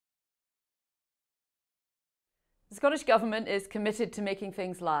The Scottish Government is committed to making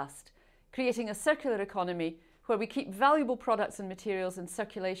things last, creating a circular economy where we keep valuable products and materials in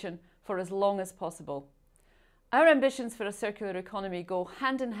circulation for as long as possible. Our ambitions for a circular economy go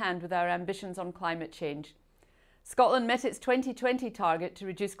hand in hand with our ambitions on climate change. Scotland met its 2020 target to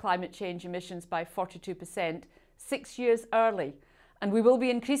reduce climate change emissions by 42% 6 years early, and we will be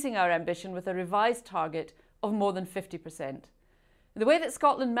increasing our ambition with a revised target of more than 50%. The way that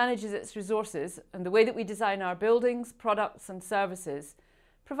Scotland manages its resources and the way that we design our buildings, products and services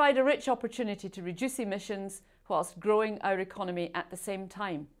provide a rich opportunity to reduce emissions whilst growing our economy at the same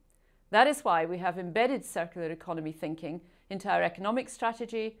time. That is why we have embedded circular economy thinking into our economic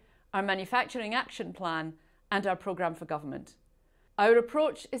strategy, our manufacturing action plan and our programme for government. Our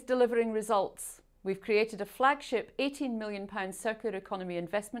approach is delivering results. We've created a flagship £18 million circular economy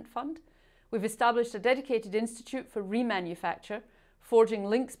investment fund. We've established a dedicated institute for Remanufacture, forging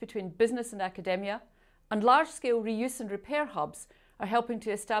links between business and academia, and large-scale reuse and repair hubs are helping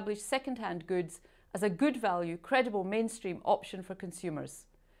to establish second-hand goods as a good value, credible mainstream option for consumers.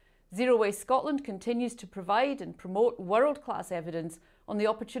 Zero Waste Scotland continues to provide and promote world-class evidence on the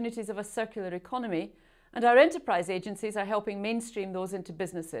opportunities of a circular economy, and our enterprise agencies are helping mainstream those into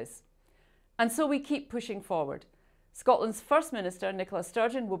businesses. And so we keep pushing forward. Scotland's First Minister, Nicola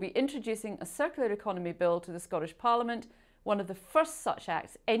Sturgeon, will be introducing a circular economy bill to the Scottish Parliament, one of the first such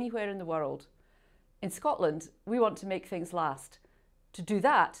acts anywhere in the world. In Scotland, we want to make things last. To do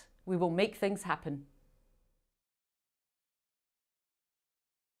that, we will make things happen.